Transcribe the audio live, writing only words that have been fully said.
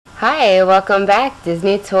Hi, welcome back,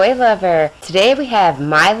 Disney Toy Lover. Today we have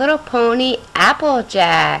My Little Pony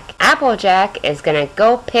AppleJack. AppleJack is gonna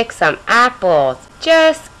go pick some apples.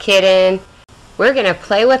 Just kidding. We're gonna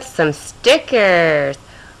play with some stickers.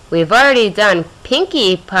 We've already done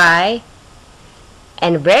Pinkie Pie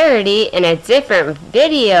and Rarity in a different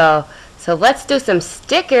video. So let's do some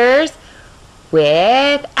stickers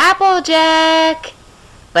with AppleJack.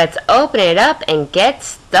 Let's open it up and get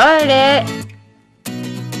started.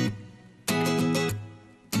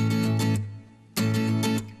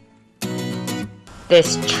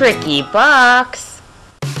 This tricky box.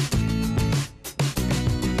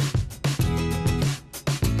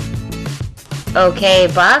 Okay,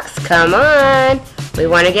 box, come on. We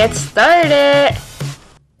want to get started.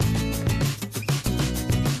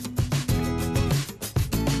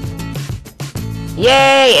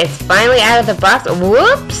 Yay, it's finally out of the box.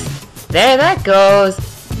 Whoops! There that goes.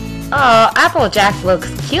 Oh, AppleJack looks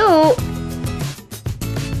cute.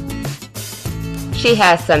 She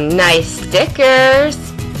has some nice stickers.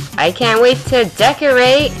 I can't wait to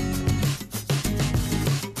decorate.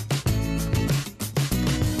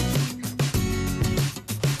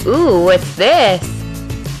 Ooh, what's this?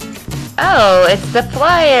 Oh, it's the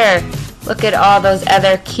flyer. Look at all those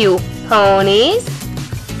other cute ponies.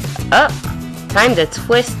 Oh, time to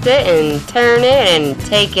twist it and turn it and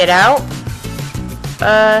take it out.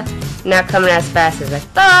 Not coming as fast as I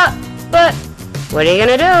thought, but what are you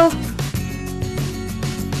gonna do?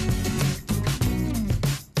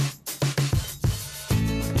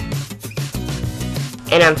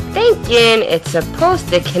 And I'm thinking it's supposed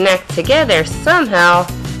to connect together somehow.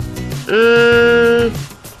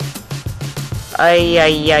 Ay.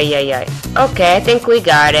 Okay, I think we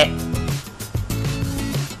got it.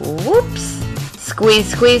 Whoops.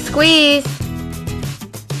 Squeeze, squeeze, squeeze.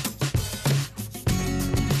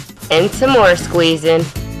 And some more squeezing.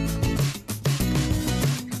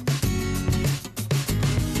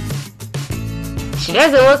 She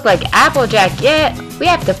doesn't look like AppleJack yet. We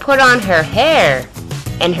have to put on her hair.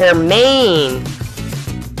 And her mane.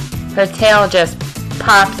 Her tail just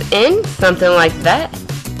pops in, something like that.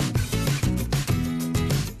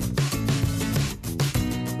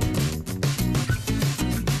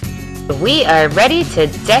 We are ready to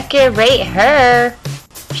decorate her.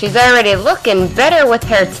 She's already looking better with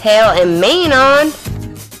her tail and mane on.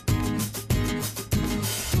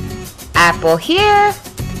 Apple here,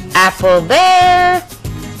 apple there.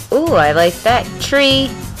 Ooh, I like that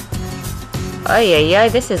tree. Ay,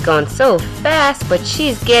 this is going so fast, but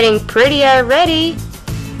she's getting pretty already.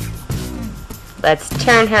 Let's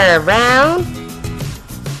turn her around.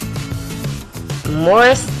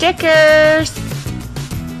 More stickers.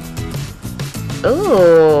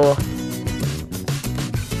 Ooh.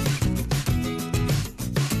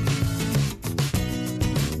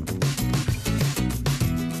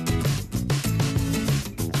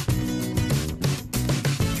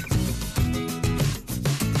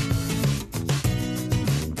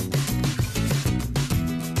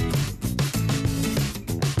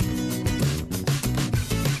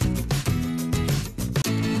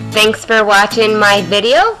 Thanks for watching my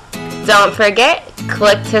video. Don't forget,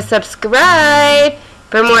 click to subscribe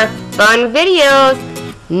for more fun videos.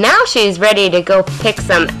 Now she's ready to go pick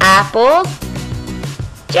some apples.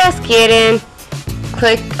 Just kidding.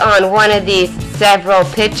 Click on one of these several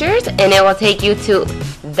pictures and it will take you to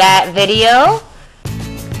that video.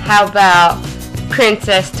 How about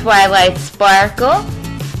Princess Twilight Sparkle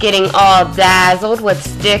getting all dazzled with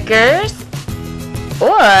stickers?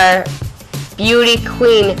 Or Beauty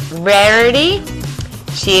Queen Rarity.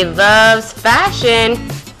 She loves fashion.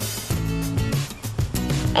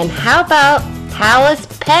 And how about Palace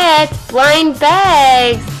Pets blind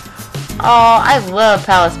bags? Oh, I love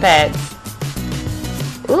Palace Pets.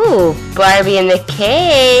 Ooh, Barbie and the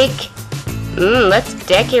cake. Let's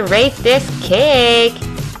decorate this cake.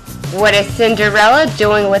 What is Cinderella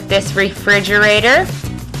doing with this refrigerator?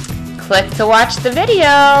 Click to watch the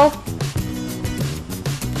video.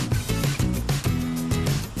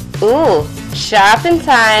 Ooh, shopping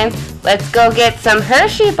time. Let's go get some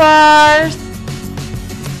Hershey bars.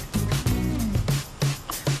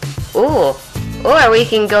 Ooh, or we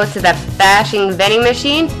can go to the fashion vending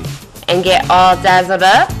machine and get all dazzled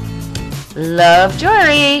up. Love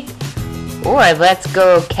jewelry. Or let's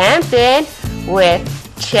go camping with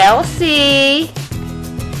Chelsea.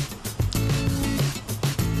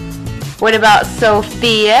 What about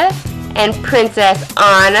Sophia and Princess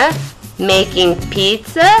Anna making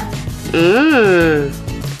pizza?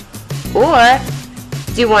 Or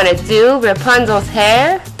do you want to do Rapunzel's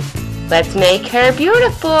hair? Let's make her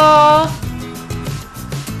beautiful.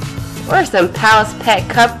 Or some Pal's Pet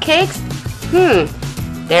cupcakes?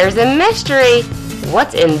 There's a mystery.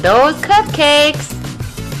 What's in those cupcakes?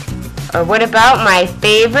 Or what about my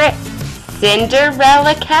favorite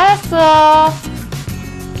Cinderella castle?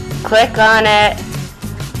 Click on it.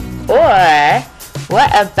 Or what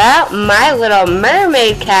about my Little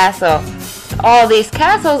Mermaid castle? All these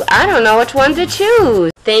castles, I don't know which one to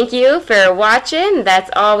choose. Thank you for watching.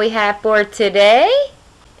 That's all we have for today.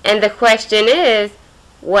 And the question is,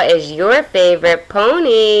 what is your favorite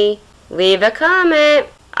pony? Leave a comment.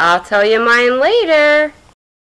 I'll tell you mine later.